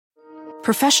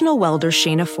Professional welder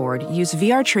Shayna Ford used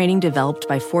VR training developed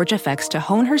by ForgeFX to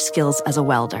hone her skills as a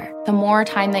welder. The more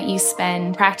time that you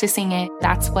spend practicing it,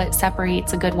 that's what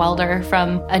separates a good welder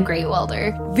from a great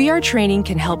welder. VR training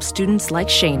can help students like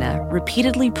Shayna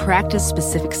repeatedly practice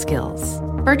specific skills.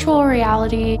 Virtual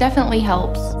reality definitely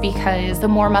helps because the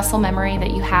more muscle memory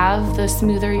that you have, the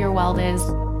smoother your weld is.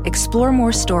 Explore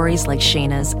more stories like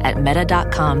Shayna's at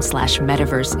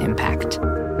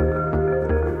meta.com/metaverseimpact.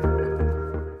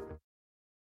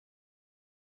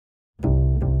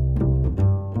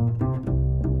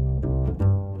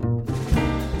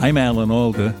 I'm Alan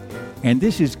Alda, and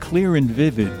this is Clear and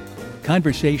Vivid,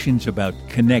 conversations about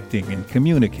connecting and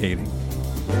communicating.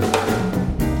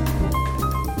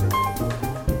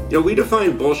 We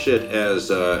define bullshit as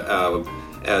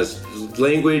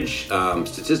language,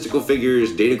 statistical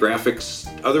figures, data graphics,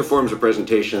 other forms of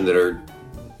presentation that are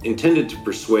intended to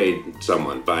persuade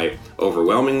someone by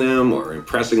overwhelming them or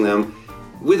impressing them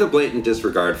with a blatant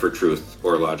disregard for truth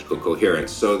or logical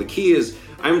coherence. So the key is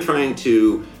I'm trying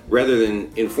to, rather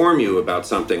than inform you about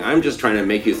something, I'm just trying to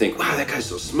make you think, wow, that guy's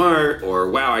so smart,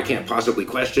 or wow, I can't possibly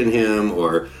question him,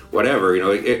 or whatever,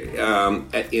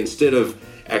 instead of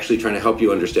actually trying to help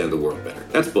you understand the world better.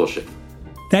 That's bullshit.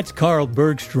 That's Carl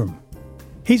Bergstrom.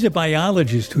 He's a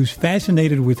biologist who's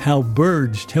fascinated with how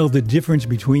birds tell the difference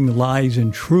between lies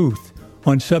and truth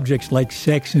on subjects like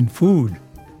sex and food.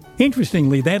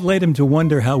 Interestingly, that led him to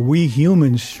wonder how we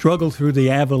humans struggle through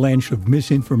the avalanche of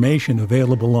misinformation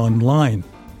available online.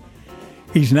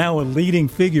 He's now a leading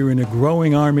figure in a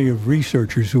growing army of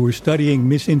researchers who are studying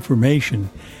misinformation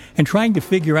and trying to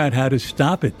figure out how to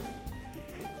stop it.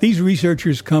 These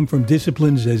researchers come from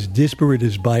disciplines as disparate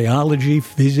as biology,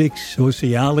 physics,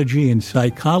 sociology, and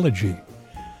psychology.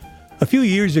 A few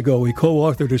years ago, he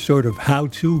co-authored a sort of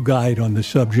how-to guide on the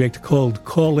subject called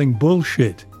Calling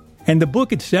Bullshit. And the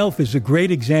book itself is a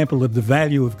great example of the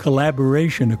value of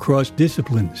collaboration across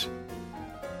disciplines.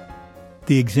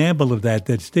 The example of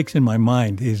that sticks in my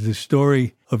mind is the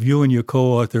story of you and your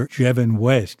co-author, Jevin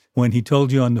West, when he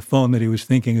told you on the phone that he was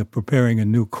thinking of preparing a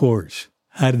new course.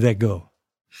 How did that go?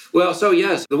 Well, so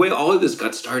yes, the way all of this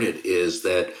got started is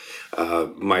that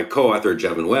my co-author,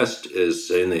 Jevin West,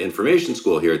 is in the information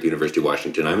school here at the University of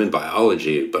Washington. I'm in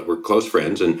biology, but we're close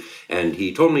friends. And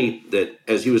he told me that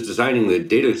as he was designing the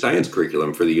data science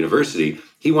curriculum for the university,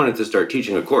 he wanted to start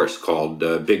teaching a course called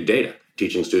Big Data,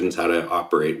 teaching students how to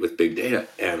operate with big data.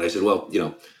 And I said, well,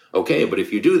 okay, but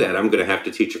if you do that, I'm going to have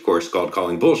to teach a course called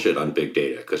Calling Bullshit on Big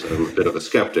Data, because I'm a bit of a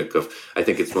skeptic of, I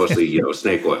think it's mostly,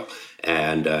 snake oil.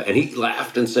 And he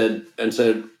laughed and said,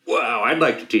 wow, I'd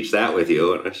like to teach that with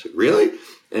you. And I said, really?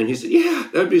 And he said, yeah,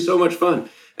 that'd be so much fun.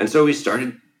 And so we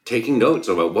started taking notes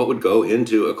about what would go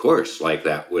into a course like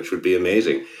that, which would be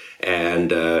amazing.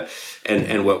 And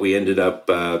what we ended up,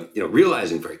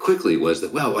 realizing very quickly was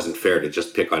that, well, it wasn't fair to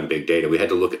just pick on big data. We had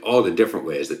to look at all the different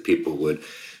ways that people would,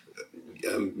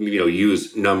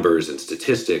 use numbers and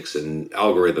statistics and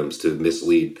algorithms to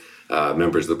mislead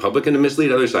members of the public and to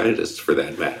mislead other scientists for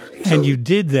that matter. And you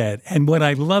did that. And what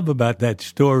I love about that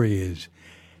story is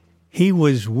he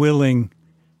was willing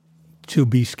to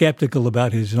be skeptical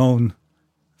about his own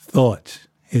thoughts,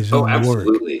 his own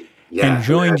absolutely. work. Yeah, and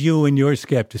joined you in your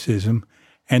skepticism,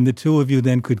 and the two of you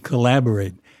then could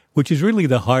collaborate, which is really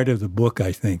the heart of the book,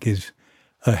 I think, is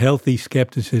a healthy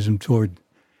skepticism toward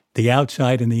the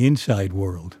outside and the inside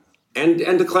world. And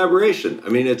the collaboration. I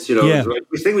mean, it's,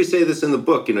 we say this in the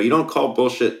book, you don't call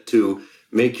bullshit to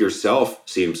make yourself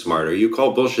seem smarter. You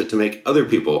call bullshit to make other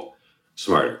people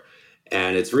smarter.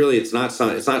 And it's not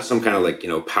some kind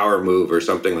of power move or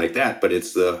something like that, but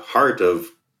it's the heart of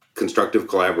constructive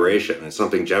collaboration. It's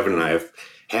something Jevin and I have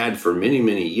had for many,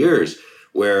 many years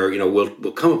where,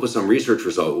 we'll come up with some research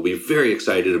result. We'll be very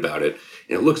excited about it.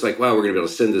 And it looks like, wow, we're going to be able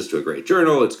to send this to a great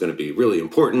journal. It's going to be really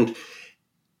important.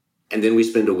 And then we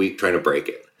spend a week trying to break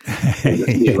it.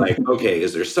 And you're like, okay,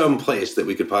 is there some place that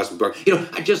we could possibly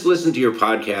break? I just listened to your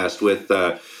podcast with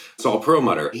Saul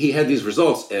Perlmutter. He had these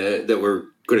results that were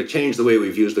going to change the way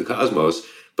we've used the cosmos.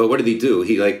 But what did he do?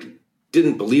 He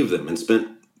didn't believe them and spent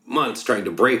months trying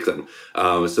to break them.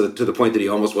 So to the point that he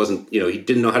almost wasn't, he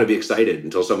didn't know how to be excited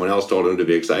until someone else told him to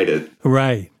be excited.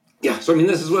 Right. Yeah. So,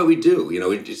 this is what we do.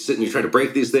 We just sit and you try to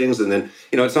break these things. And then,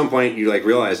 at some point you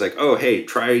realize oh, hey,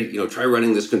 try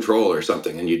running this control or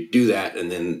something. And you do that.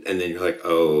 And then you're like,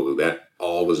 oh, that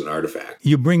all was an artifact.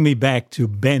 You bring me back to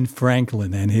Ben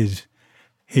Franklin and his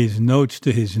notes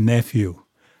to his nephew,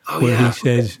 where he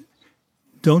says,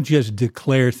 don't just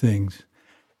declare things.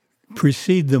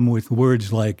 Precede them with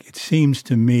words like, it seems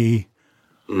to me,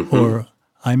 or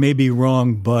I may be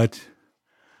wrong, but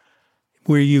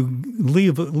where you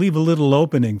leave a little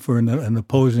opening for an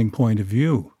opposing point of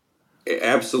view.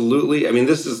 Absolutely. I mean,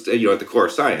 this is, at the core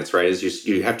of science, right? Is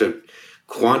you have to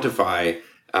quantify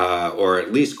or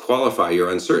at least qualify your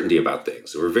uncertainty about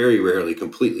things. We're very rarely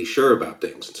completely sure about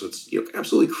things. And so it's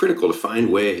absolutely critical to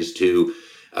find ways to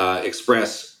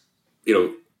express,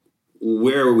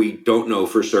 where we don't know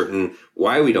for certain,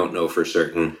 why we don't know for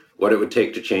certain, what it would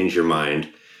take to change your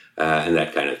mind, and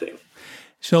that kind of thing.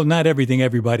 So not everything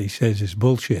everybody says is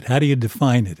bullshit. How do you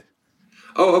define it?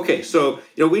 Oh, okay. So,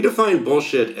 we define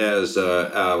bullshit as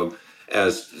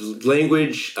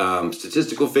language,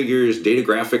 statistical figures, data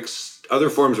graphics, other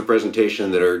forms of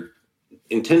presentation that are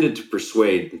intended to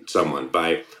persuade someone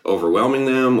by overwhelming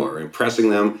them or impressing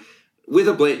them with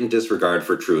a blatant disregard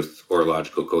for truth or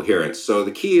logical coherence. So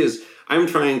the key is I'm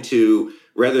trying to,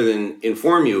 rather than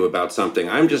inform you about something,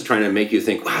 I'm just trying to make you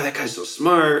think, wow, that guy's so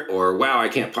smart, or wow, I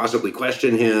can't possibly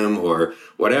question him, or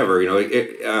whatever,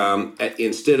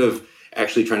 instead of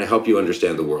actually trying to help you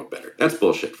understand the world better. That's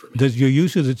bullshit for me. Does your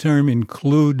use of the term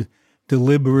include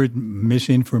deliberate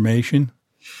misinformation,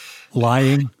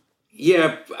 lying?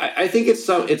 Yeah, I think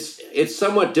it's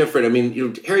somewhat different. I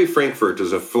mean, Harry Frankfurt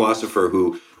is a philosopher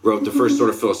who wrote the first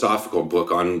sort of philosophical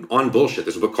book on bullshit.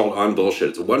 There's a book called On Bullshit.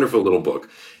 It's a wonderful little book.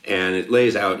 And it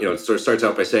lays out, it sort of starts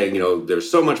out by saying, there's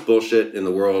so much bullshit in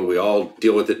the world. We all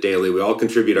deal with it daily. We all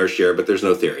contribute our share, but there's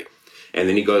no theory. And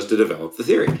then he goes to develop the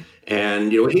theory.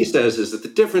 And what he says is that the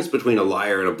difference between a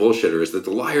liar and a bullshitter is that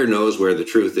the liar knows where the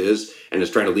truth is and is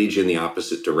trying to lead you in the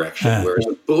opposite direction, whereas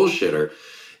a bullshitter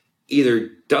either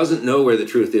doesn't know where the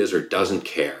truth is or doesn't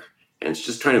care, and it's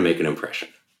just trying to make an impression.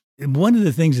 One of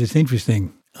the things that's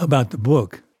interesting about the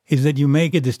book is that you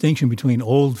make a distinction between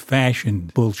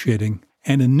old-fashioned bullshitting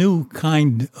and a new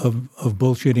kind of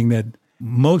bullshitting that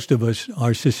most of us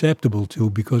are susceptible to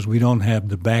because we don't have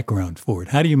the background for it.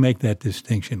 How do you make that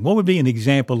distinction? What would be an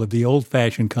example of the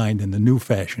old-fashioned kind and the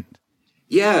new-fashioned?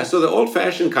 Yeah, so the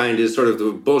old-fashioned kind is sort of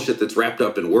the bullshit that's wrapped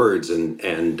up in words and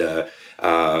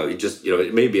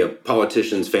it may be a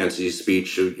politician's fancy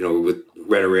speech, with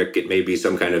rhetoric. It may be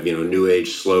some kind of, new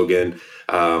age slogan,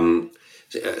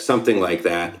 something like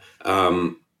that.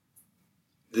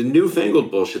 The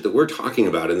newfangled bullshit that we're talking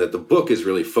about and that the book is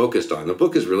really focused on, the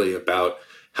book is really about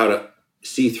how to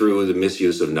see through the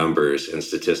misuse of numbers and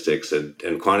statistics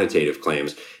and quantitative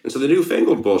claims. And so the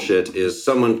newfangled bullshit is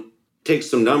someone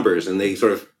takes some numbers and they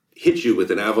sort of hit you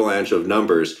with an avalanche of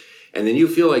numbers, and then you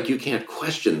feel like you can't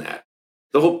question that.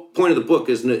 The whole point of the book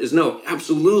is no,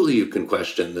 absolutely you can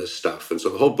question this stuff. And so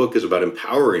the whole book is about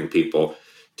empowering people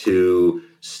to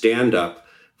stand up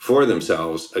for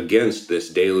themselves against this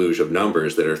deluge of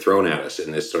numbers that are thrown at us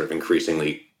in this sort of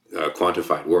increasingly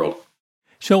quantified world.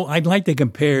 So I'd like to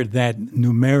compare that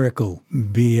numerical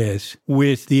BS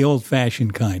with the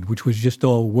old-fashioned kind, which was just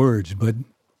all words, but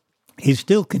it's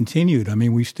still continued. I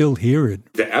mean, we still hear it.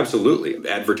 Absolutely.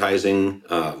 Advertising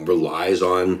relies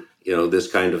on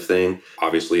this kind of thing.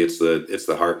 Obviously, it's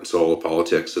the heart and soul of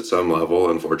politics at some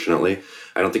level, unfortunately.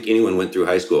 I don't think anyone went through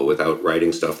high school without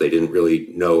writing stuff they didn't really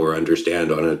know or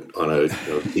understand on a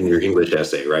senior English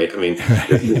essay, right? I mean,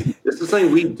 this is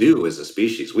something we do as a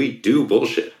species. We do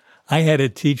bullshit. I had a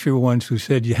teacher once who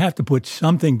said, you have to put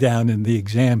something down in the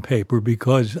exam paper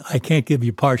because I can't give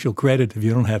you partial credit if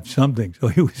you don't have something. So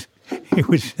he was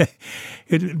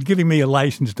giving me a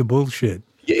license to bullshit.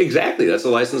 Yeah, exactly. That's a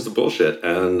license to bullshit.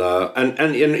 And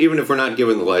even if we're not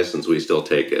given the license, we still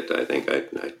take it. I think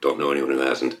I don't know anyone who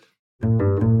hasn't.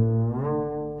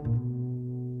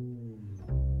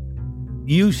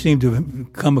 You seem to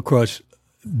have come across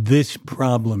this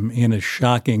problem in a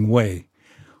shocking way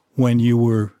when you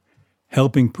were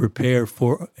helping prepare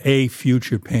for a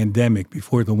future pandemic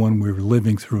before the one we're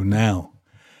living through now.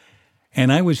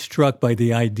 And I was struck by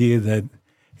the idea that,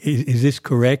 is this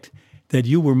correct, that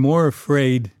you were more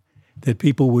afraid that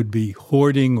people would be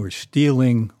hoarding or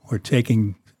stealing or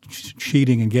cheating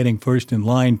and getting first in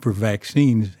line for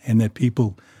vaccines, and that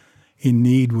people in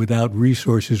need without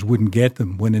resources wouldn't get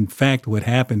them, when in fact what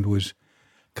happened was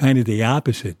kind of the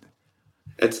opposite.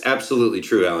 That's absolutely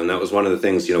true, Alan. That was one of the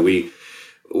things, we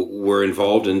were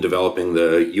involved in developing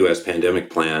the U.S. pandemic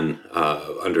plan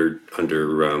under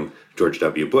George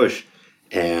W. Bush.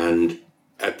 And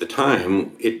at the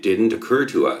time, it didn't occur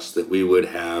to us that we would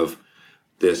have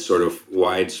this sort of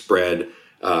widespread,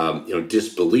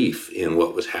 disbelief in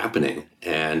what was happening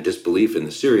and disbelief in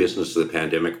the seriousness of the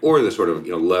pandemic or the sort of,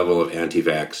 level of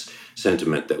anti-vax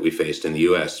sentiment that we faced in the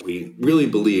U.S. We really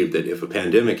believed that if a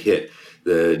pandemic hit,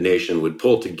 the nation would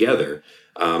pull together.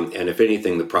 And if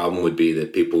anything, the problem would be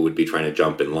that people would be trying to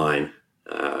jump in line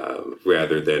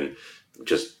rather than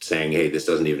just saying, hey, this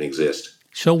doesn't even exist.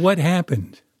 So what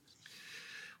happened?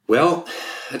 Well,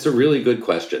 that's a really good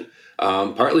question.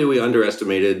 Partly we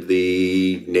underestimated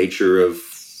the nature of,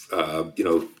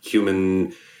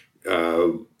 human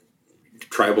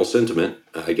tribal sentiment,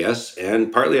 I guess.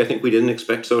 And partly I think we didn't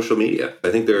expect social media.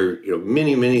 I think there are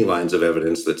many, many lines of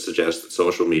evidence that suggest that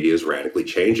social media is radically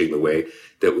changing the way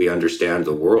that we understand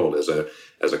the world as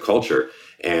a culture,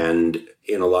 and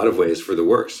in a lot of ways for the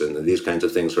worse. And these kinds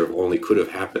of things sort of only could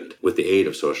have happened with the aid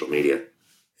of social media.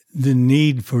 The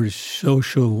need for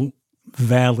social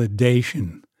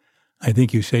validation, I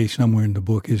think you say somewhere in the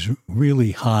book, is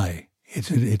really high.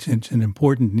 It's an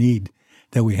important need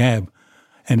that we have,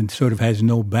 and it sort of has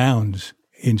no bounds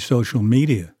in social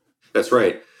media. That's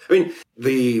right. I mean,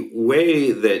 the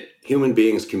way that human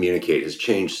beings communicate has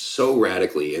changed so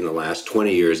radically in the last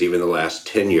 20 years, even the last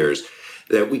 10 years,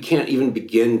 that we can't even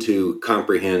begin to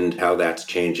comprehend how that's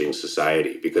changing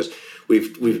society, because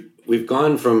we've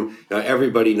gone from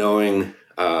everybody knowing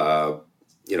a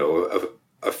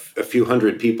few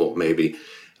hundred people maybe,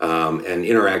 and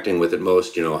interacting with at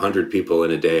most 100 people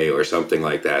in a day or something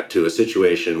like that, to a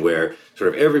situation where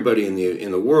sort of everybody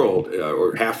in the world,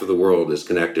 or half of the world, is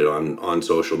connected on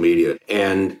social media,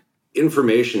 and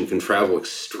information can travel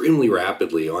extremely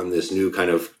rapidly on this new kind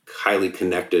of highly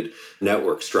connected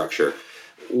network structure.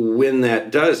 When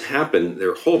that does happen, there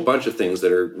are a whole bunch of things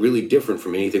that are really different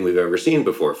from anything we've ever seen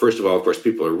before. First of all, of course,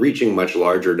 people are reaching much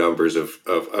larger numbers of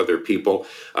other people.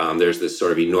 There's this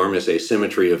sort of enormous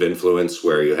asymmetry of influence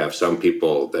where you have some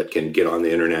people that can get on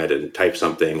the internet and type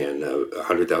something, and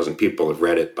 100,000 people have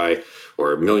read it by,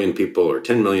 or 1 million people or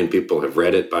 10 million people have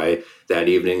read it by that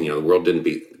evening. The world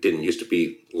didn't used to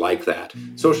be like that.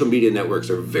 Social media networks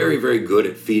are very, very good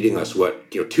at feeding us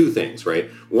two things, right?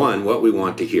 One, what we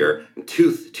want to hear, and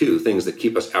two things that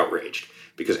keep us outraged,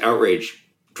 because outrage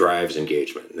drives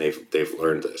engagement, and they've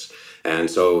learned this. And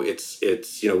so it's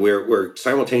we're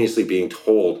simultaneously being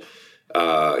told,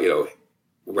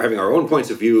 we're having our own points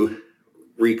of view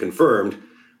reconfirmed,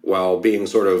 while being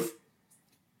sort of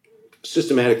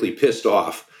systematically pissed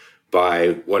off by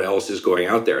what else is going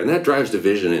out there. And that drives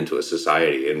division into a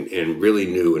society in really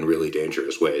new and really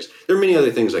dangerous ways. There are many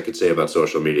other things I could say about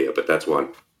social media, but that's one.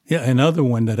 Yeah, another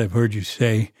one that I've heard you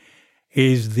say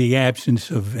is the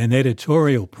absence of an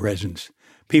editorial presence.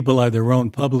 People are their own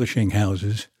publishing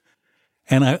houses.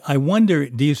 And I wonder,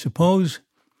 do you suppose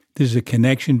there's a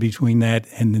connection between that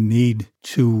and the need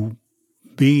to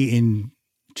be in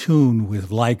tune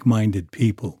with like-minded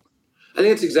people? I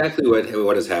think it's exactly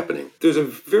what is happening. There's a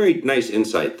very nice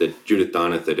insight that Judith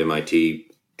Donath at MIT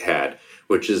had,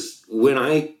 which is when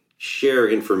I share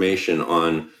information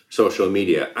on social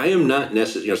media, I am not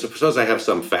necessarily, suppose I have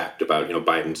some fact about,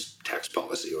 Biden's tax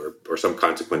policy or some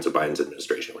consequence of Biden's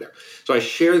administration or whatever. So I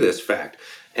share this fact,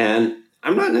 and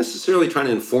I'm not necessarily trying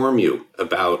to inform you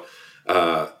about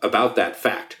that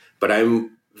fact, but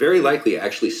I'm very likely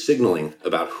actually signaling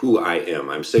about who I am.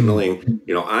 I'm signaling,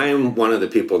 I'm one of the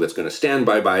people that's going to stand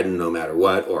by Biden no matter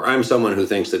what, or I'm someone who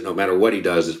thinks that no matter what he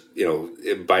does,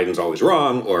 Biden's always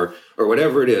wrong, or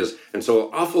whatever it is. And so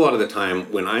an awful lot of the time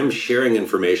when I'm sharing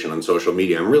information on social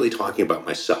media, I'm really talking about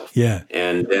myself. Yeah.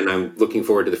 And then I'm looking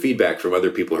forward to the feedback from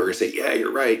other people who are going to say, yeah,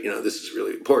 you're right. This is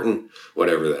really important,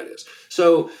 whatever that is.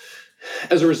 So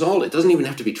as a result, it doesn't even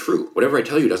have to be true. Whatever I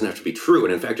tell you doesn't have to be true.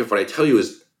 And in fact, if what I tell you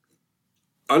is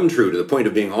untrue to the point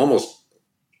of being almost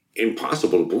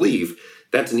impossible to believe,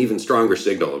 that's an even stronger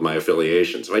signal of my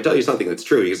affiliation. So if I tell you something that's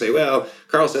true, you can say, well,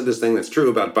 Carl said this thing that's true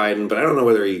about Biden, but I don't know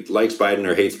whether he likes Biden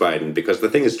or hates Biden, because the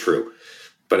thing is true.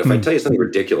 But if I tell you something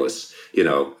ridiculous,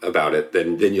 about it,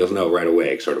 then you'll know right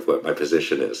away sort of what my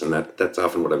position is. And that's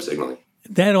often what I'm signaling.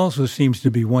 That also seems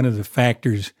to be one of the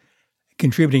factors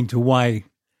contributing to why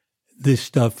this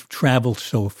stuff travels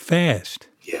so fast.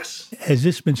 Yes. Has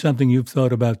this been something you've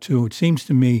thought about too? It seems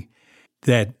to me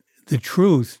that the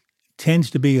truth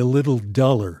tends to be a little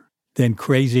duller than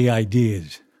crazy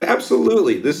ideas.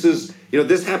 Absolutely. This is,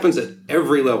 this happens at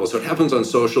every level. So it happens on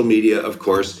social media, of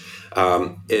course.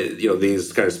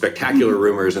 These kind of spectacular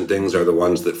rumors and things are the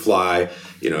ones that fly,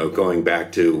 going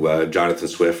back to Jonathan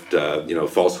Swift,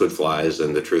 falsehood flies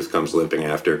and the truth comes limping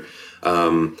after.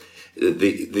 We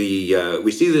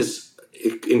see this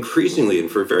increasingly,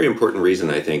 and for a very important reason,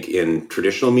 I think, in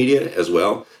traditional media as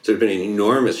well. So there's been an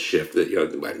enormous shift that,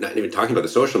 I'm not even talking about the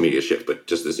social media shift, but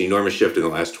just this enormous shift in the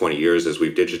last 20 years as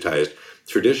we've digitized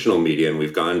traditional media and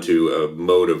we've gone to a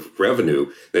mode of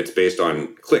revenue that's based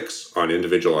on clicks on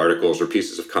individual articles or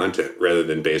pieces of content rather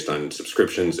than based on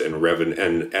subscriptions and revenue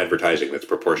and advertising that's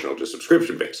proportional to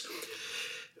subscription base.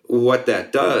 What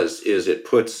that does is it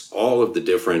puts all of the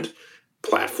different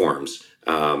platforms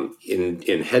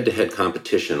in head-to-head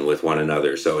competition with one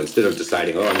another. So instead of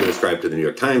deciding, I'm going to subscribe to the New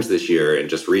York Times this year and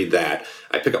just read that,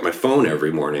 I pick up my phone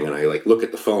every morning and I look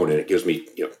at the phone, and it gives me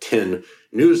 10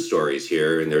 news stories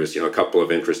here, and there's a couple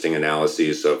of interesting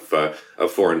analyses of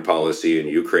foreign policy in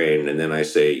Ukraine, and then I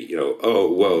say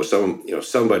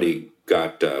somebody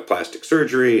got plastic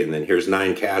surgery, and then here's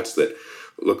 9 cats that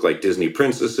look like Disney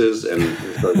princesses, and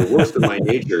the worst of my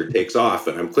nature takes off,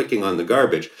 and I'm clicking on the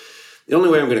garbage. The only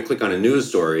way I'm going to click on a news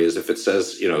story is if it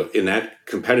says, in that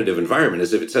competitive environment,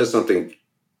 is if it says something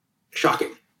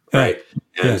shocking, right?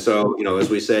 And so, as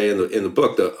we say in the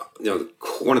book,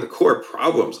 one of the core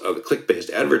problems of the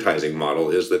click-based advertising model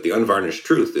is that the unvarnished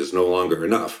truth is no longer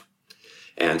enough,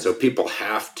 and so people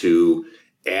have to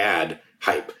add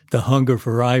hype. The hunger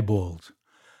for eyeballs.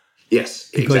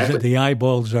 Yes, because exactly. The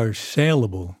eyeballs are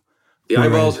saleable. The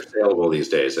eyeballs are saleable these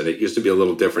days, and it used to be a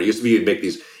little different. It used to be you'd make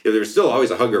these, there was still always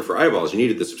a hunger for eyeballs. You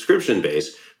needed the subscription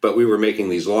base, but we were making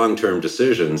these long-term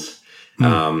decisions.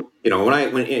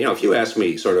 If you ask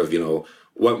me sort of,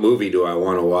 what movie do I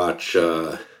want to watch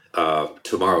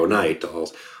tomorrow night,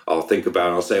 I'll think about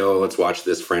it. I'll say, let's watch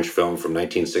this French film from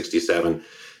 1967.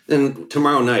 Then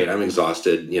tomorrow night, I'm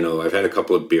exhausted. I've had a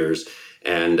couple of beers,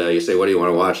 and you say, what do you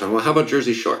want to watch? I'm, how about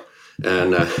Jersey Shore?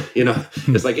 And,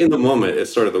 it's like in the moment,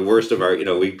 it's sort of the worst of our,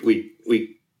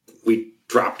 we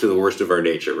drop to the worst of our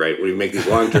nature, right? We make these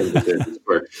long-term decisions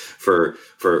for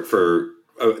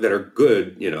that are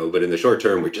good, but in the short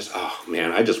term, we're just,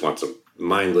 I just want some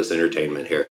mindless entertainment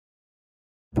here.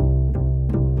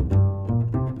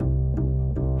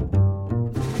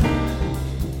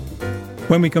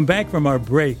 When we come back from our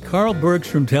break, Carl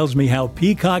Bergstrom tells me how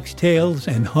peacock's tails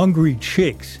and hungry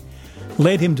chicks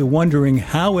led him to wondering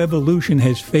how evolution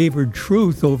has favored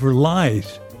truth over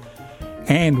lies,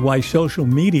 and why social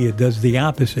media does the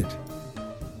opposite.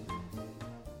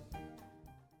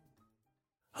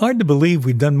 Hard to believe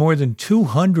we've done more than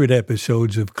 200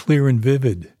 episodes of Clear and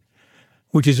Vivid,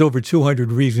 which is over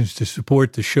 200 reasons to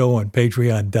support the show on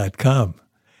Patreon.com.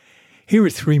 Here are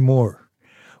 3 more.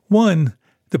 1,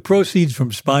 the proceeds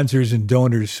from sponsors and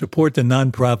donors support the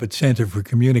nonprofit Center for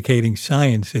Communicating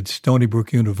Science at Stony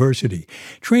Brook University,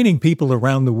 training people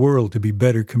around the world to be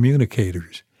better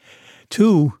communicators.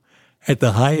 2, at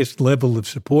the highest level of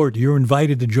support, you're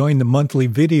invited to join the monthly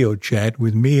video chat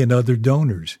with me and other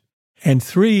donors. And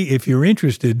 3, if you're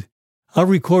interested, I'll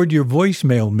record your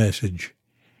voicemail message.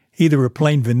 Either a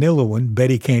plain vanilla one,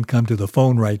 Betty can't come to the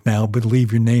phone right now, but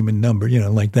leave your name and number,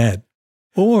 like that.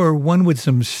 Or one with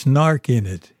some snark in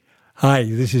it. Hi,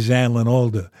 this is Alan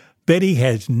Alda. Betty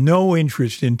has no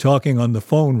interest in talking on the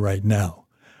phone right now.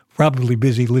 Probably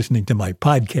busy listening to my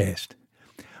podcast.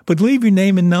 But leave your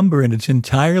name and number, and it's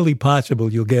entirely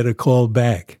possible you'll get a call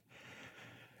back.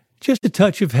 Just a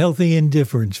touch of healthy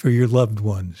indifference for your loved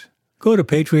ones. Go to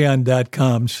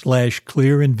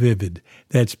patreon.com/clearandvivid.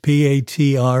 That's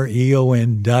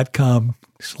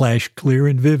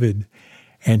patreon.com/clearandvivid.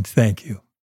 And thank you.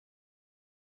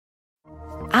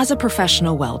 As a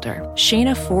professional welder,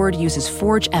 Shayna Ford uses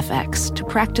Forge FX to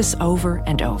practice over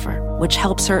and over, which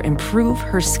helps her improve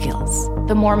her skills.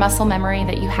 The more muscle memory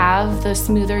that you have, the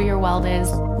smoother your weld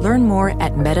is. Learn more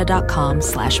at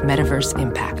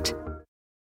meta.com/metaverseimpact.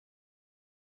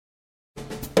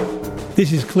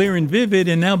 This is Clear and Vivid,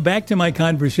 and now back to my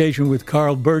conversation with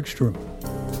Carl Bergstrom.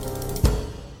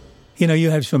 You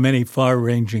have so many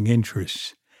far-ranging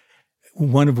interests,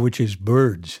 one of which is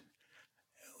birds.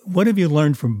 What have you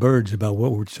learned from birds about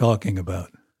what we're talking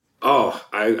about?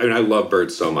 I love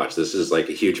birds so much. This is like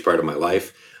a huge part of my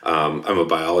life. I'm a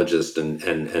biologist, and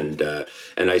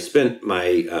I spent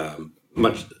my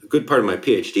good part of my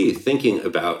PhD thinking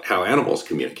about how animals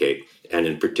communicate. And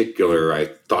in particular, I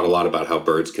thought a lot about how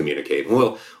birds communicate.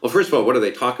 Well, first of all, what do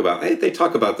they talk about? They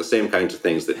talk about the same kinds of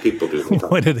things that people do.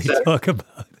 What do they talk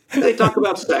about? They talk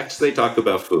about sex. They talk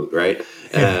about food, right?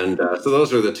 And so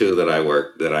those are the 2 that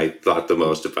I thought the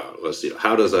most about was,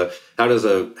 how does a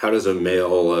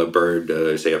male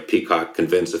bird, say a peacock,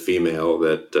 convince a female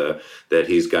that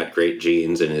he's got great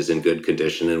genes and is in good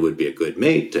condition and would be a good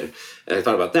mate? And I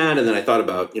thought about that, and then I thought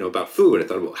about about food. I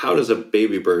thought about how does a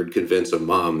baby bird convince a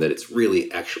mom that it's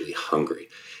really actually hungry?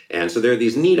 And so there are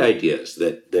these neat ideas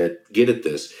that get at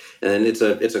this, and it's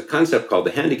a concept called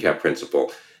the handicap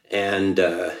principle. And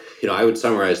I would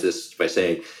summarize this by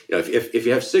saying, if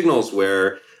you have signals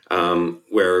where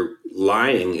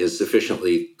lying is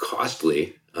sufficiently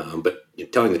costly, but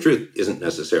telling the truth isn't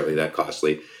necessarily that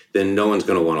costly, then no one's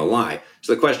going to want to lie.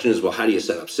 So the question is, well, how do you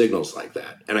set up signals like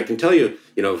that? And I can tell you,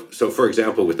 so for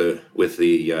example, with the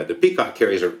peacock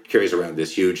carries around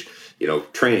this huge,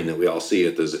 train that we all see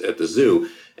at the zoo,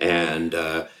 and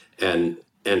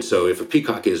And so if a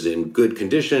peacock is in good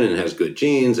condition and has good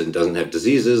genes and doesn't have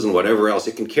diseases and whatever else,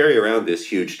 it can carry around this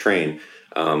huge train,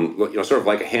 sort of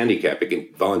like a handicap. It can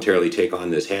voluntarily take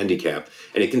on this handicap,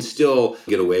 and it can still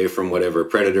get away from whatever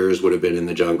predators would have been in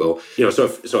the jungle. So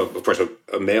of course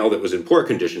a male that was in poor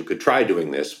condition could try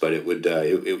doing this, but it would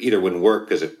it either wouldn't work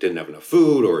because it didn't have enough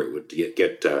food, or it would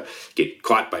get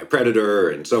caught by a predator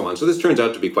and so on. So this turns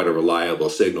out to be quite a reliable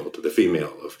signal to the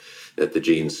female that the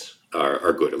genes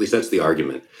are good. At least that's the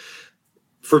argument.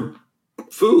 For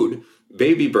food,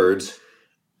 baby birds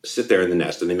sit there in the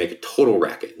nest and they make a total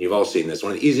racket. You've all seen this.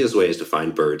 One of the easiest ways to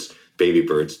find birds, baby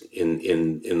birds in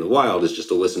the wild, is just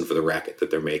to listen for the racket that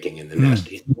they're making in the nest.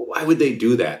 Why would they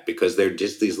do that? Because they're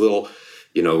just these little,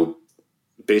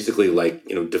 basically like,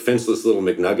 defenseless little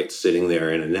McNuggets sitting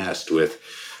there in a nest with,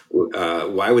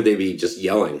 why would they be just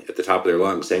yelling at the top of their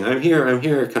lungs saying, I'm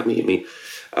here, come eat me.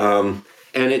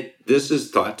 And this is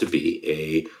thought to be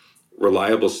a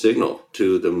reliable signal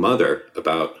to the mother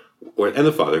and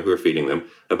the father who are feeding them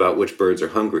about which birds are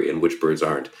hungry and which birds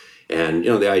aren't. And,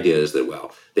 the idea is that,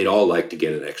 well, they'd all like to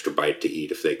get an extra bite to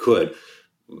eat if they could.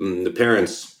 The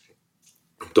parents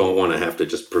don't want to have to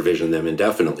just provision them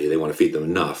indefinitely. They want to feed them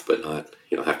enough, but not,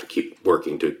 have to keep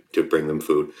working to bring them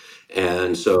food.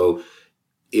 And so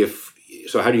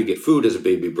how do you get food as a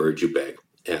baby bird? You beg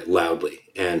loudly.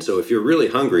 And so if you're really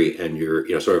hungry and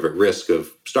you're, sort of at risk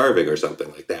of starving or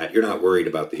something like that, you're not worried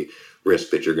about the risk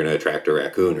that you're going to attract a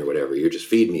raccoon or whatever. You're just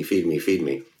feed me.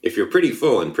 If you're pretty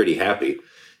full and pretty happy,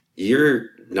 you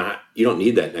don't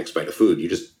need that next bite of food. You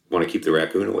just want to keep the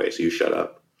raccoon away. So you shut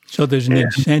up. So there's an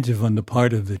incentive on the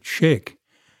part of the chick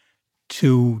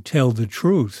to tell the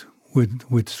truth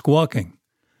with squawking.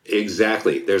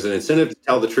 Exactly. There's an incentive to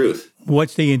tell the truth.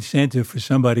 What's the incentive for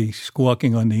somebody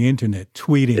squawking on the internet,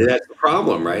 tweeting? That's the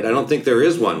problem, right? I don't think there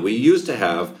is one. We used to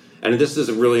have, and this is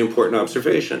a really important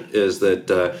observation, is that,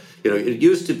 it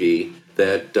used to be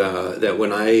that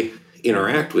when I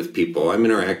interact with people, I'm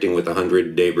interacting with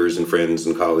 100 neighbors and friends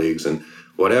and colleagues and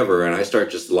whatever, and I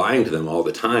start just lying to them all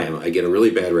the time. I get a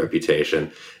really bad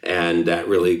reputation, and that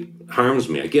really harms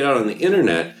me. I get out on the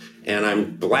internet, and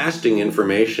I'm blasting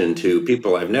information to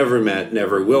people I've never met,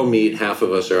 never will meet. Half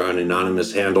of us are on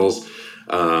anonymous handles.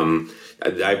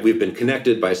 We've been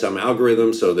connected by some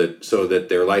algorithm so that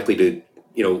they're likely to,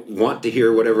 want to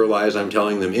hear whatever lies I'm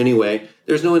telling them anyway.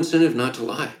 There's no incentive not to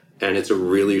lie. And it's a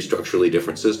really structurally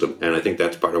different system. And I think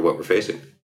that's part of what we're facing.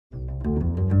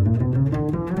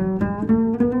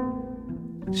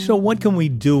 So what can we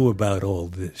do about all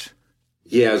this?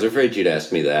 Yeah, I was afraid you'd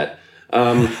ask me that.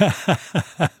 I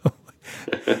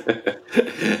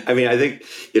mean, I think,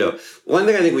 one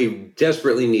thing I think we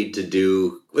desperately need to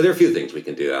do, well, there are a few things we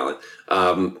can do, Alan.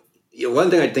 One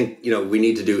thing I think, we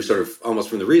need to do sort of almost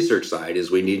from the research side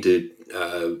is we need to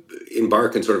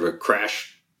embark in sort of a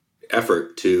crash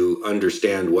effort to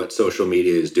understand what social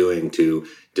media is doing to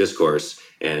discourse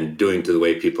and doing to the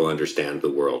way people understand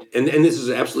the world. And this is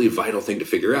an absolutely vital thing to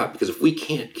figure out, because if we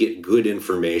can't get good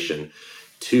information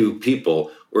to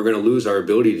people, we're going to lose our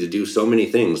ability to do so many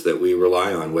things that we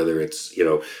rely on, whether it's,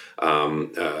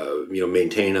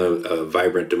 maintain a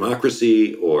vibrant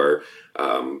democracy, or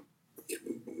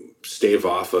stave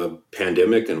off a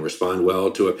pandemic and respond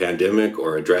well to a pandemic,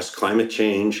 or address climate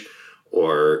change,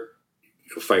 or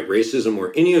fight racism,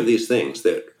 or any of these things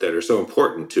that are so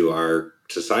important to our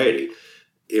society.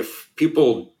 If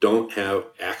people don't have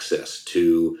access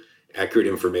to accurate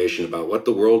information about what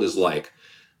the world is like,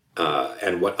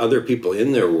 and what other people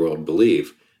in their world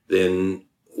believe, then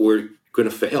we're going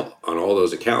to fail on all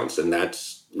those accounts. And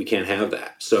we can't have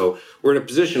that. So we're in a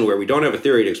position where we don't have a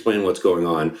theory to explain what's going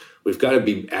on. We've got to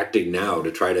be acting now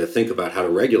to try to think about how to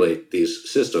regulate these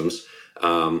systems,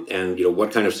 and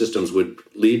what kind of systems would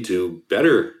lead to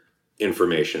better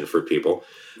information for people.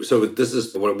 So this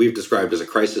is what we've described as a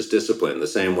crisis discipline, the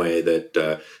same way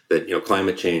that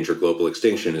climate change or global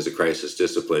extinction is a crisis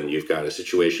discipline. You've got a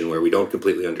situation where we don't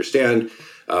completely understand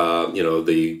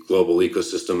the global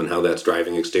ecosystem and how that's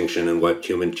driving extinction, and what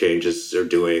human changes are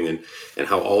doing, and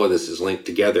how all of this is linked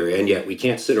together. And yet we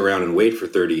can't sit around and wait for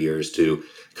 30 years to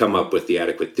come up with the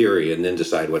adequate theory and then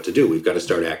decide what to do. We've got to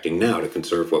start acting now to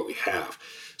conserve what we have.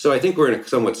 So I think we're in a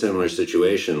somewhat similar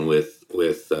situation with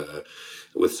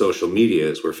social media,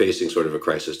 as we're facing sort of a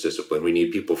crisis discipline. We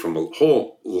need people from a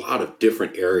whole lot of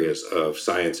different areas of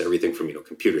science, everything from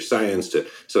computer science to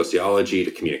sociology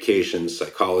to communications,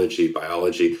 psychology,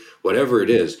 biology, whatever it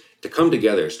is, to come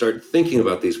together, start thinking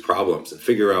about these problems and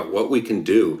figure out what we can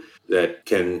do that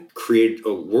can create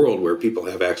a world where people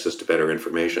have access to better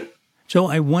information. So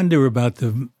I wonder about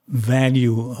the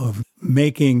value of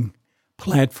making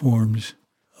platforms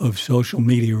of social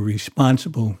media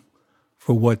responsible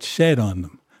for what's said on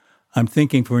them. I'm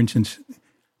thinking, for instance,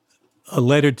 a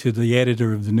letter to the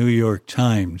editor of the New York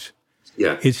Times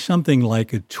is something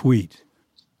like a tweet.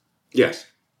 Yes.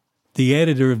 The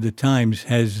editor of the Times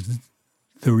has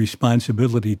the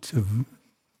responsibility to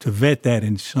vet that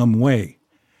in some way.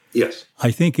 Yes. I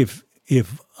think if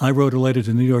I wrote a letter to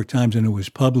the New York Times and it was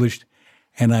published,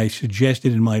 and I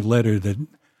suggested in my letter that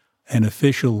an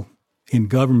official in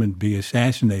government be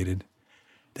assassinated,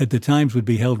 that the Times would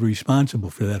be held responsible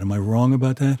for that. Am I wrong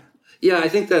about that? Yeah, I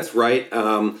think that's right.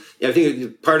 I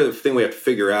think part of the thing we have to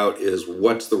figure out is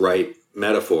what's the right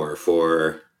metaphor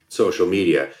for social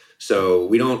media. So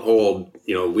we didn't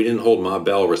hold Ma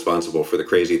Bell responsible for the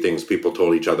crazy things people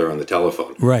told each other on the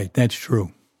telephone. Right, that's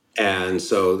true. And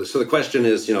so the question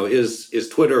is, is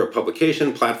Twitter a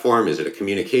publication platform? Is it a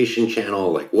communication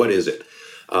channel? Like, what is it?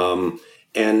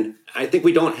 And I think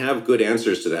we don't have good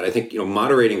answers to that. I think,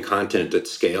 moderating content at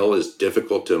scale is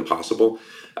difficult to impossible.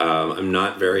 I'm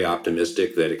not very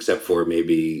optimistic that, except for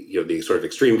maybe, the sort of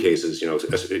extreme cases,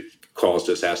 calls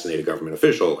to assassinate a government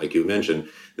official, like you mentioned,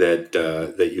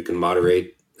 that you can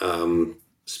moderate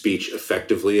speech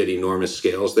effectively at enormous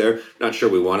scales there. Not sure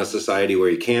we want a society where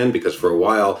you can, because for a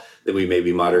while then we may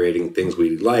be moderating things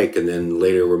we like, and then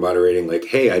later we're moderating like,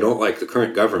 hey, I don't like the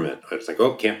current government. It's like,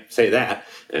 oh, can't say that,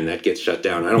 and that gets shut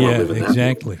down. I don't want to live in that.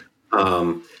 Exactly.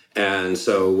 And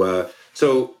so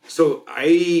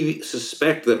I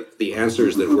suspect that the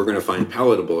answers that we're going to find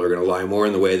palatable are going to lie more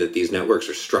in the way that these networks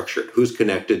are structured. Who's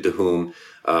connected to whom?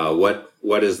 What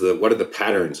are the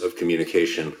patterns of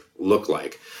communication look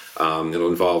like? It'll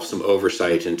involve some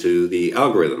oversight into the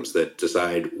algorithms that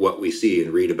decide what we see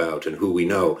and read about and who we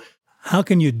know. How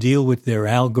can you deal with their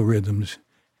algorithms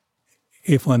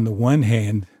if, on the one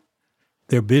hand,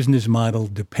 their business model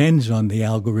depends on the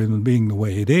algorithm being the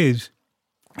way it is,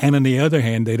 and on the other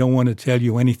hand, they don't want to tell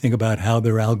you anything about how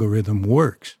their algorithm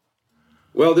works?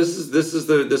 Well, this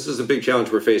is a big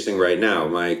challenge we're facing right now.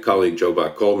 My colleague Joe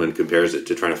Bach-Coleman compares it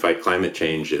to trying to fight climate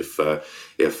change if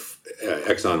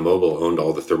ExxonMobil owned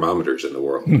all the thermometers in the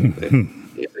world.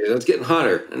 It's getting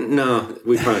hotter. No,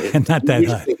 we probably not that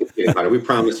hot. Think it's getting hotter. We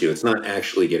promise you, it's not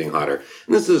actually getting hotter.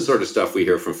 And this is the sort of stuff we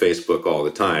hear from Facebook all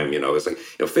the time. It's like,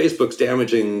 Facebook's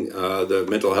damaging the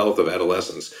mental health of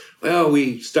adolescents. Well,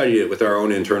 we studied it with our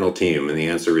own internal team, and the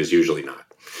answer is usually not.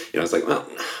 It's like, well,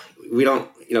 we don't.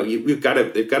 They've got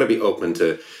to be open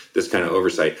to this kind of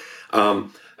oversight.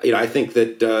 I think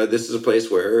that this is a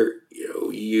place where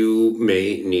you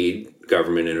may need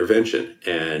government intervention,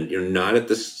 and not at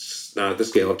the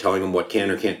scale of telling them what can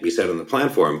or can't be said on the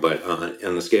platform, but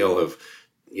on the scale of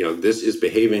this is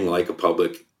behaving like a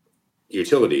public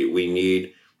utility. We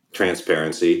need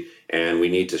transparency, and we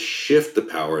need to shift the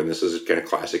power. And this is a kind of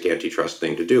classic antitrust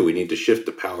thing to do. We need to shift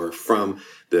the power from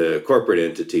the corporate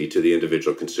entity to the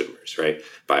individual consumers, right?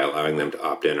 By allowing them to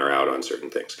opt in or out on certain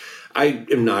things. I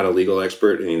am not a legal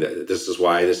expert. I mean, this is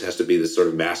why this has to be this sort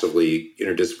of massively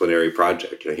interdisciplinary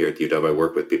project. Here at the UW, I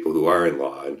work with people who are in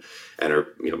law and are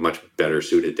much better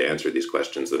suited to answer these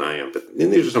questions than I am. But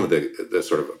these are some of the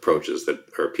sort of approaches that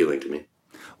are appealing to me.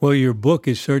 Well, your book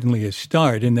is certainly a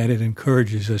start in that it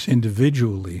encourages us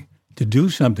individually to do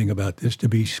something about this, to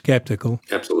be skeptical.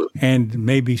 Absolutely. And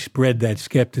maybe spread that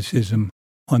skepticism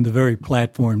on the very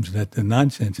platforms that the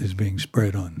nonsense is being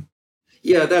spread on.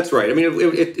 Yeah, that's right. I mean,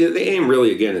 the aim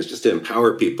really, again, is just to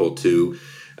empower people to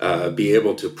be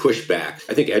able to push back.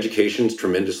 I think education is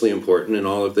tremendously important in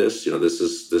all of this. This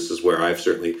is where I've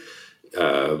certainly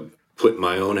put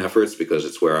my own efforts, because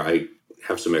it's where I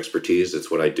have some expertise.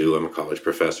 It's what I do. I'm a college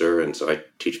professor, and so I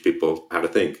teach people how to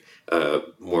think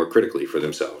more critically for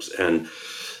themselves. And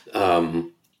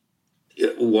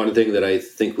one thing that I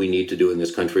think we need to do in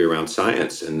this country around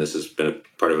science, and this has been a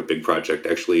part of a big project,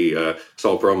 actually,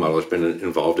 Saul Perlmutter has been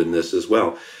involved in this as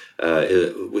well,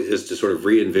 is to sort of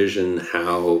re-envision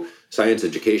how science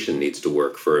education needs to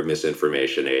work for a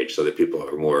misinformation age, so that people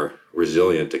are more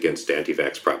resilient against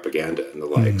anti-vax propaganda and the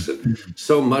likes. And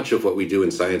so much of what we do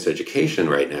in science education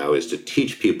right now is to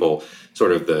teach people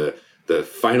sort of the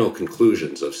final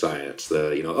conclusions of science.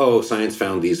 Science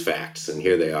found these facts, and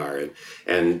here they are,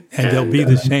 and they'll be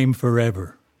the same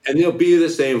forever. And they'll be the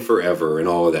same forever, and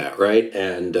all of that, right?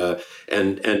 And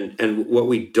what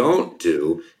we don't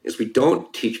do is we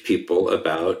don't teach people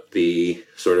about the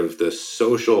sort of the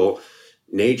social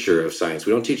nature of science.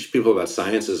 We don't teach people about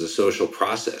science as a social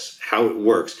process, how it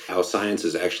works, how science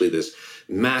is actually this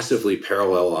massively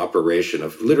parallel operation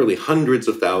of literally hundreds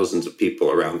of thousands of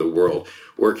people around the world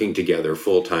working together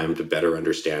full-time to better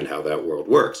understand how that world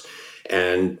works.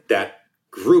 And that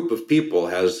group of people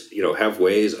have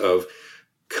ways of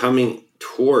coming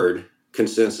toward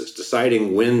consensus,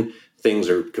 deciding when things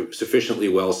are sufficiently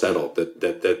well settled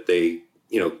that they,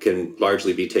 can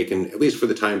largely be taken, at least for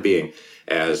the time being,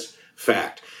 as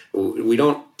fact. We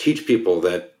don't teach people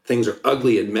that things are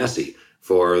ugly and messy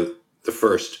for the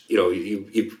first,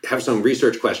 you have some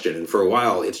research question, and for a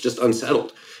while it's just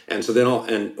unsettled. And so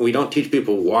and we don't teach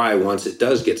people why, once it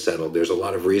does get settled, there's a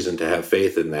lot of reason to have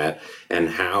faith in that, and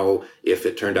how, if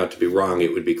it turned out to be wrong,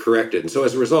 it would be corrected. And so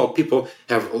as a result, people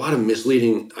have a lot of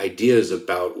misleading ideas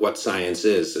about what science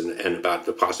is, and about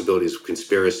the possibilities of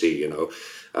conspiracy.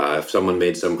 If someone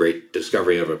made some great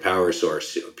discovery of a power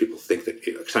source, people think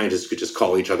that scientists could just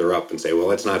call each other up and say, well,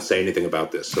 let's not say anything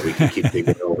about this so we can keep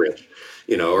people rich,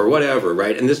 or whatever,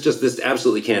 right? And this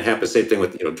absolutely can't happen. Same thing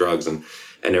with, drugs and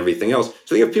everything else.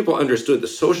 So if people understood the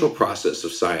social process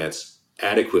of science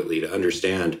adequately to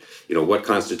understand, what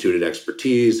constituted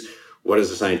expertise, how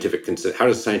does scientific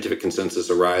consensus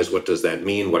arise? What does that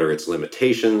mean? What are its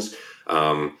limitations?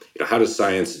 How does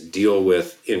science deal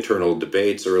with internal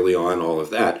debates early on? All of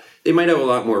that. They might have a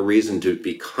lot more reason to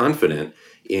be confident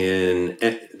in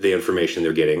the information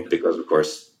they're getting, because, of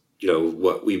course,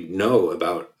 what we know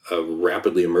about a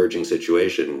rapidly emerging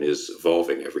situation is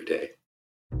evolving every day.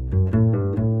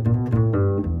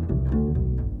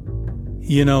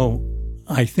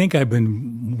 I think I've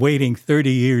been waiting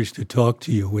 30 years to talk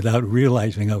to you without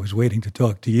realizing I was waiting to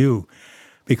talk to you,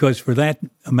 because for that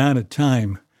amount of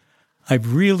time,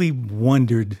 I've really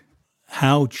wondered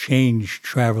how change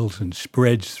travels and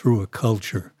spreads through a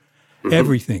culture. Mm-hmm.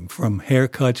 Everything from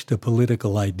haircuts to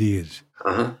political ideas.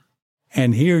 Uh-huh.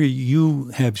 And here you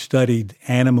have studied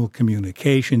animal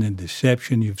communication and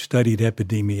deception. You've studied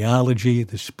epidemiology,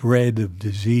 the spread of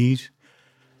disease.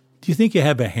 Do you think you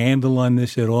have a handle on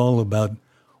this at all, about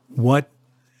what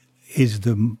is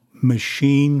the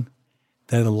machine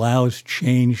that allows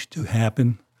change to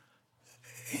happen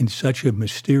in such a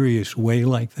mysterious way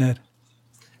like that?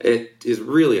 It is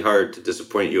really hard to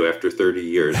disappoint you after 30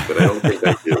 years, but I don't think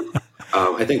I do.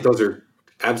 I think those are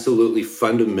absolutely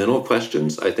fundamental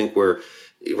questions. I think we're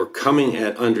coming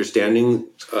at understanding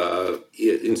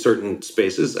in certain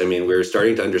spaces. I mean, we're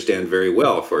starting to understand very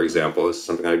well, for example, this is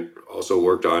something I also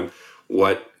worked on,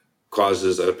 what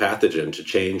causes a pathogen to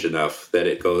change enough that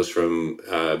it goes from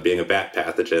being a bat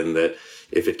pathogen that,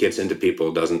 if it gets into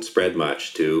people, doesn't spread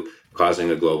much, to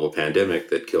causing a global pandemic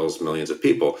that kills millions of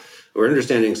people. We're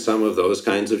understanding some of those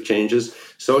kinds of changes.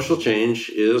 Social change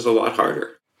is a lot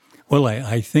harder. Well,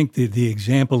 I think that the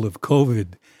example of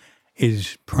COVID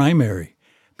is primary,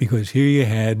 because here you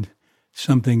had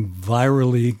something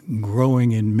virally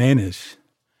growing in menace,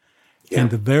 and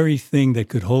the very thing that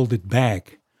could hold it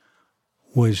back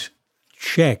was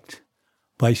checked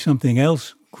by something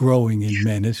else growing in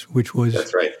menace, which was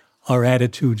That's right. our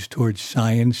attitudes towards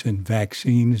science and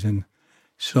vaccines and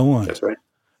so on. That's right.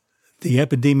 The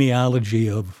epidemiology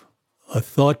of a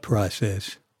thought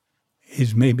process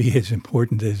is maybe as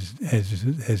important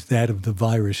as that of the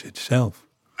virus itself.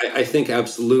 I think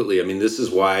absolutely. I mean, this is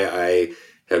why I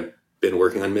have been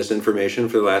working on misinformation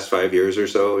for the last 5 years or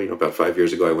so. About 5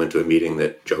 years ago, I went to a meeting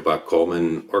that Joe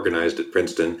Buck-Coleman organized at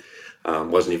Princeton.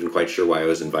 Wasn't even quite sure why I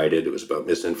was invited. It was about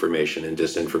misinformation and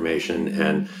disinformation.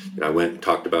 And I went and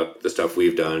talked about the stuff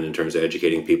we've done in terms of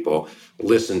educating people,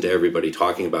 listened to everybody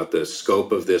talking about the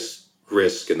scope of this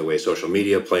risk and the way social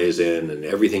media plays in and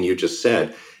everything you just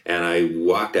said. And I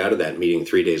walked out of that meeting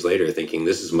 3 days later thinking,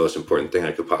 this is the most important thing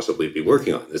I could possibly be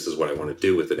working on. This is what I want to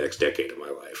do with the next decade of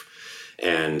my life.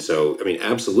 And so, I mean,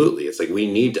 absolutely. It's like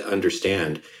we need to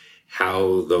understand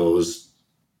how the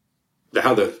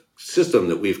system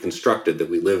that we've constructed, that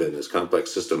we live in, this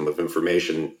complex system of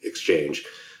information exchange,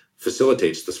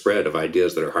 facilitates the spread of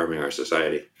ideas that are harming our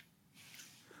society.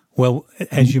 Well,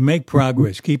 as you make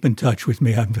progress, keep in touch with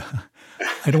me. I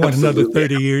don't want another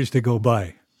 30 years to go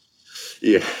by.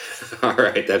 Yeah. All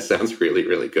right. That sounds really,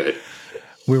 really good.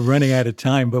 We're running out of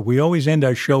time, but we always end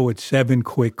our show with 7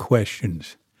 quick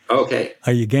questions. Okay.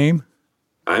 Are you game?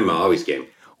 I'm always game.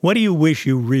 What do you wish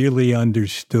you really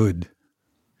understood?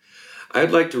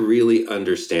 I'd like to really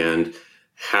understand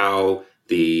how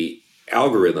the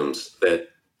algorithms that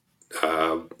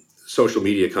social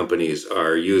media companies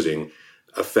are using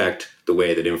affect the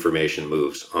way that information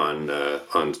moves on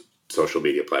social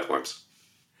media platforms.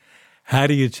 How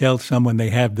do you tell someone they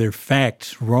have their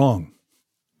facts wrong?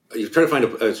 You try to find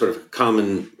a sort of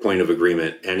common point of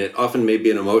agreement, and it often may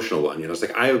be an emotional one. It's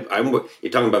like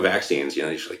you're talking about vaccines.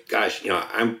 You're just like, gosh,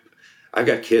 I've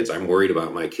got kids. I'm worried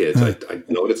about my kids. I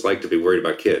know what it's like to be worried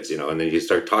about kids. And then you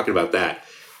start talking about that.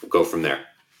 We'll go from there.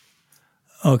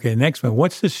 Okay, next one.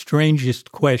 What's the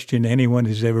strangest question anyone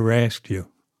has ever asked you?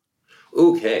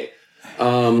 Okay.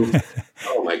 Oh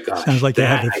my gosh. Sounds like you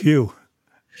have a few.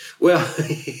 Well,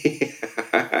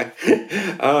 I'm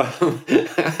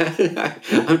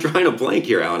trying to blank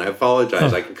here, Alan. I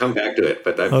apologize. I can come back to it,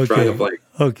 but I'm trying to blank.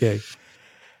 Okay.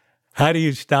 How do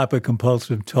you stop a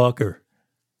compulsive talker?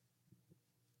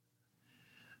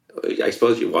 I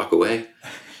suppose you walk away.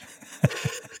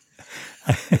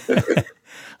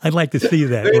 I'd like to see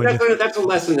that. I mean, that's a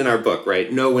lesson in our book,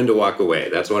 right? Know when to walk away.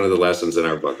 That's one of the lessons in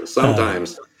our book.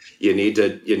 Sometimes you need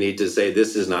to say,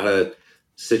 this is not a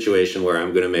situation where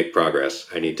I'm going to make progress.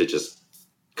 I need to just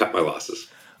cut my losses.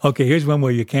 Okay, here's one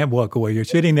where you can't walk away. You're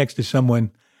sitting next to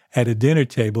someone at a dinner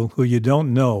table who you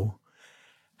don't know.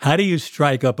 How do you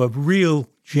strike up a real,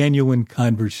 genuine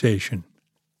conversation?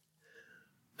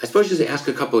 I suppose you just ask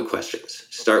a couple of questions.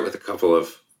 Start with a couple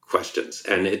of questions.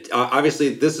 And it obviously,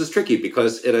 this is tricky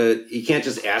because you can't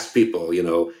just ask people,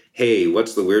 hey,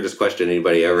 what's the weirdest question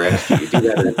anybody ever asked you? You do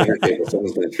that at a dinner table,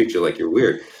 someone's going to treat you like you're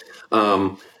weird.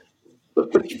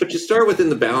 But you start within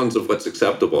the bounds of what's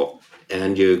acceptable,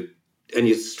 and you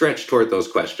stretch toward those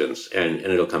questions, and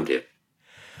it'll come to you.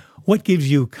 What gives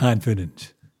you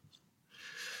confidence?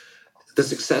 The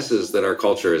successes that our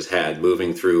culture has had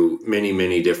moving through many,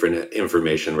 many different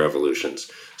information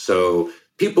revolutions. So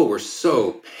people were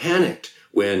so panicked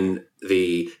when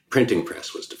the printing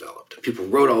press was developed. People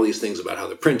wrote all these things about how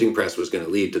the printing press was going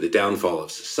to lead to the downfall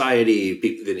of society.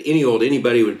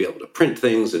 Anybody would be able to print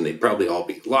things, and they'd probably all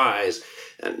be lies.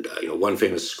 And one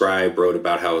famous scribe wrote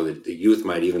about how the youth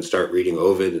might even start reading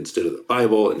Ovid instead of the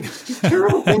Bible, and just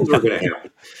terrible things were going to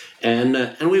happen.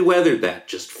 And we weathered that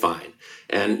just fine.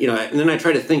 And then I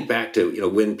try to think back to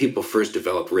when people first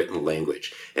developed written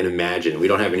language, and imagine, we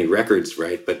don't have any records,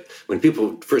 right? But when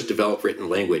people first developed written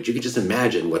language, you could just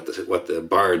imagine what the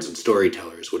bards and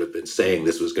storytellers would have been saying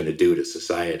this was going to do to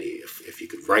society if you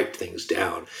could write things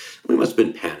down. We must have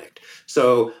been panicked.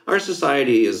 So our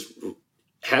society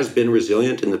has been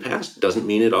resilient in the past. Doesn't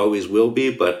mean it always will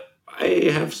be, but I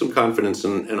have some confidence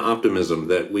and optimism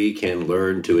that we can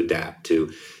learn to adapt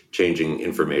to changing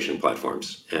information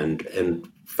platforms and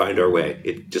find our way.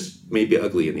 It just may be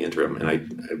ugly in the interim, and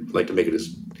I'd like to make it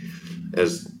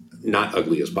as not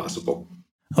ugly as possible.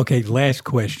 Okay, last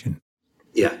question.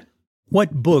 Yeah.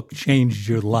 What book changed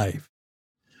your life?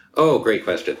 Oh, great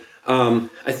question.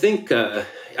 I think the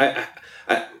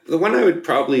one I would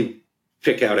probably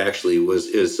pick out actually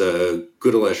is Gödel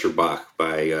Escher Bach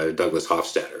by Douglas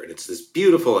Hofstadter, and it's this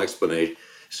beautiful explanation.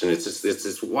 It's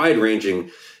this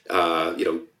wide-ranging,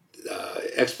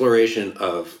 exploration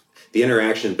of the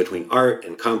interaction between art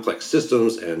and complex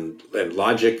systems and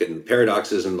logic and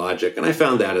paradoxes in logic. And I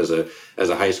found that as a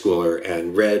high schooler,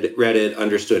 and read it,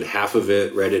 understood half of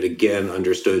it, read it again,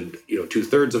 understood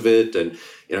 2/3 of it, and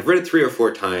I've read it 3 or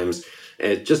 4 times,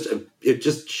 and it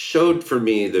just showed for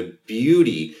me the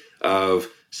beauty of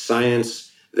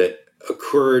science that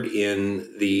occurred in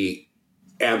the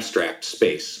abstract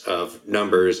space of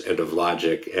numbers and of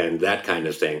logic and that kind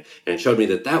of thing. And it showed me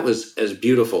that was as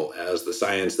beautiful as the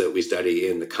science that we study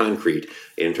in the concrete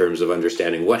in terms of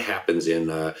understanding what happens in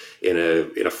a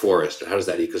forest. How does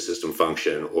that ecosystem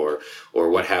function, or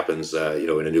what happens in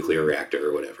a nuclear reactor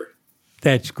or whatever.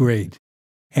 That's great.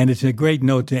 And it's a great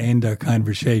note to end our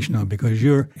conversation on, because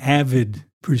your avid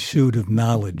pursuit of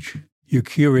knowledge, your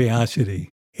curiosity,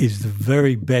 is the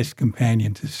very best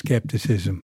companion to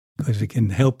skepticism, because it can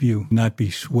help you not be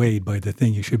swayed by the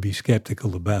thing you should be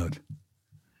skeptical about.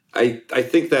 I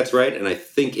think that's right, and I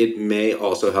think it may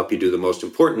also help you do the most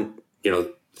important,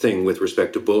 thing with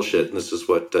respect to bullshit. And this is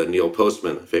what Neil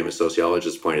Postman, a famous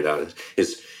sociologist, pointed out.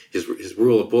 His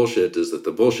rule of bullshit is that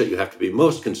the bullshit you have to be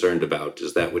most concerned about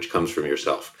is that which comes from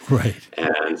yourself. Right.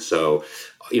 And so,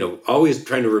 always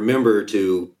trying to remember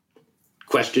to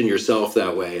question yourself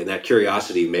that way, and that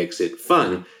curiosity makes it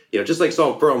fun. Just like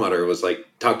Saul Perlmutter was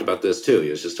talked about this too. He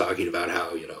was just talking about how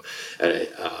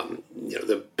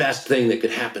the best thing that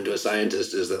could happen to a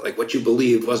scientist is that what you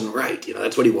believed wasn't right.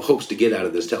 That's what he hopes to get out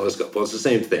of this telescope. Well, it's the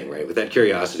same thing, right? With that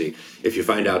curiosity, if you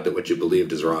find out that what you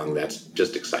believed is wrong, that's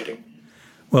just exciting.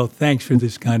 Well, thanks for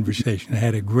this conversation. I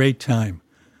had a great time.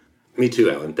 Me too,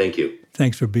 Alan. Thank you.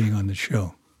 Thanks for being on the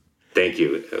show. Thank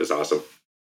you. It was awesome.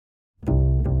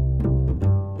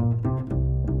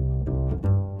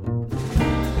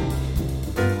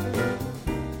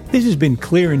 This has been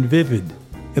Clear and Vivid.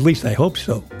 At least I hope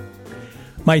so.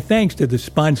 My thanks to the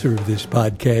sponsor of this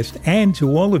podcast and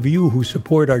to all of you who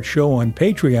support our show on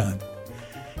Patreon.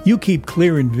 You keep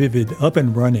Clear and Vivid up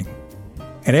and running.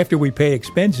 And after we pay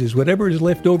expenses, whatever is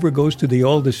left over goes to the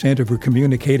Alda Center for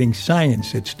Communicating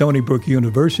Science at Stony Brook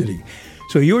University.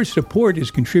 So your support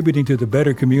is contributing to the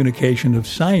better communication of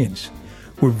science.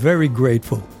 We're very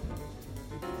grateful.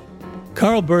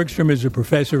 Carl Bergstrom is a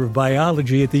professor of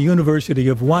biology at the University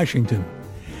of Washington.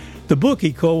 The book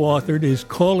he co-authored is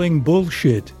Calling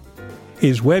Bullshit.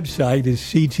 His website is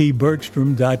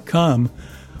ctbergstrom.com,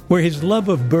 where his love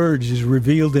of birds is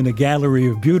revealed in a gallery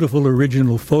of beautiful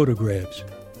original photographs.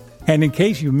 And in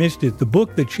case you missed it, the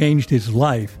book that changed his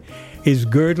life is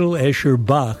Gödel, Escher,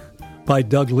 Bach by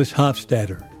Douglas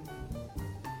Hofstadter.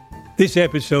 This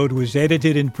episode was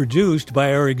edited and produced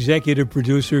by our executive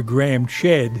producer, Graham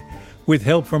Chedd, with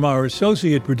help from our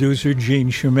associate producer,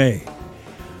 Jean Chimay.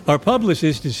 Our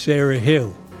publicist is Sarah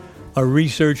Hill. Our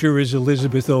researcher is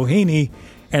Elizabeth O'Haney,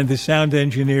 and the sound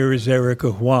engineer is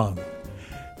Erica Huang.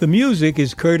 The music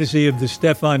is courtesy of the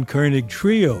Stefan Koenig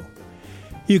Trio.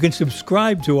 You can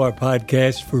subscribe to our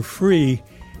podcast for free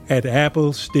at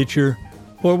Apple, Stitcher,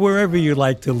 or wherever you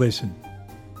like to listen.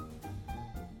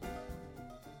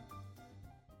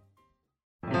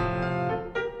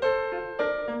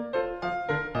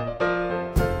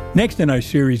 Next in our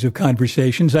series of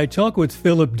conversations, I talk with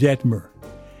Philipp Dettmer.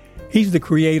 He's the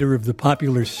creator of the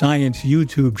popular science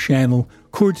YouTube channel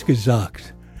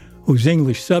Kurzgesagt, whose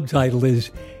English subtitle is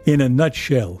In a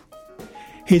Nutshell.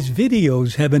 His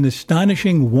videos have an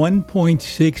astonishing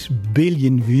 1.6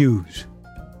 billion views.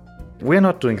 We're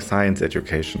not doing science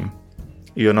education.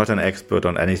 You're not an expert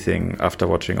on anything after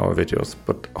watching our videos,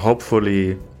 but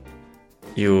hopefully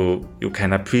you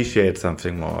can appreciate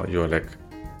something more. You're like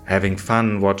having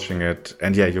fun watching it,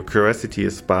 and your curiosity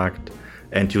is sparked,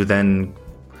 and you then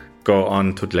go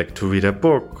on to read a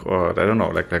book, or I don't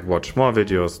know, watch more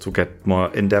videos to get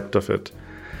more in depth of it.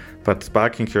 But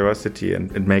sparking curiosity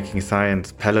and making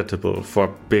science palatable for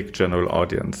a big general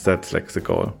audience, that's the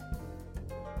goal.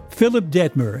 Philipp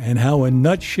Dettmer and how a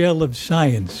nutshell of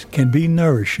science can be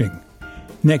nourishing.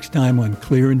 Next time on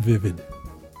Clear and Vivid.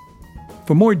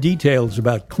 For more details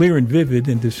about Clear and Vivid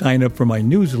and to sign up for my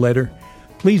newsletter,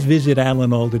 please visit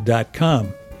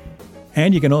alanalda.com.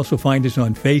 And you can also find us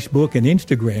on Facebook and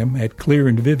Instagram at Clear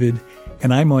and Vivid,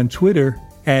 and I'm on Twitter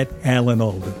at Alan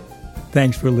Alda.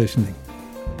 Thanks for listening.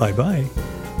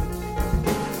 Bye-bye.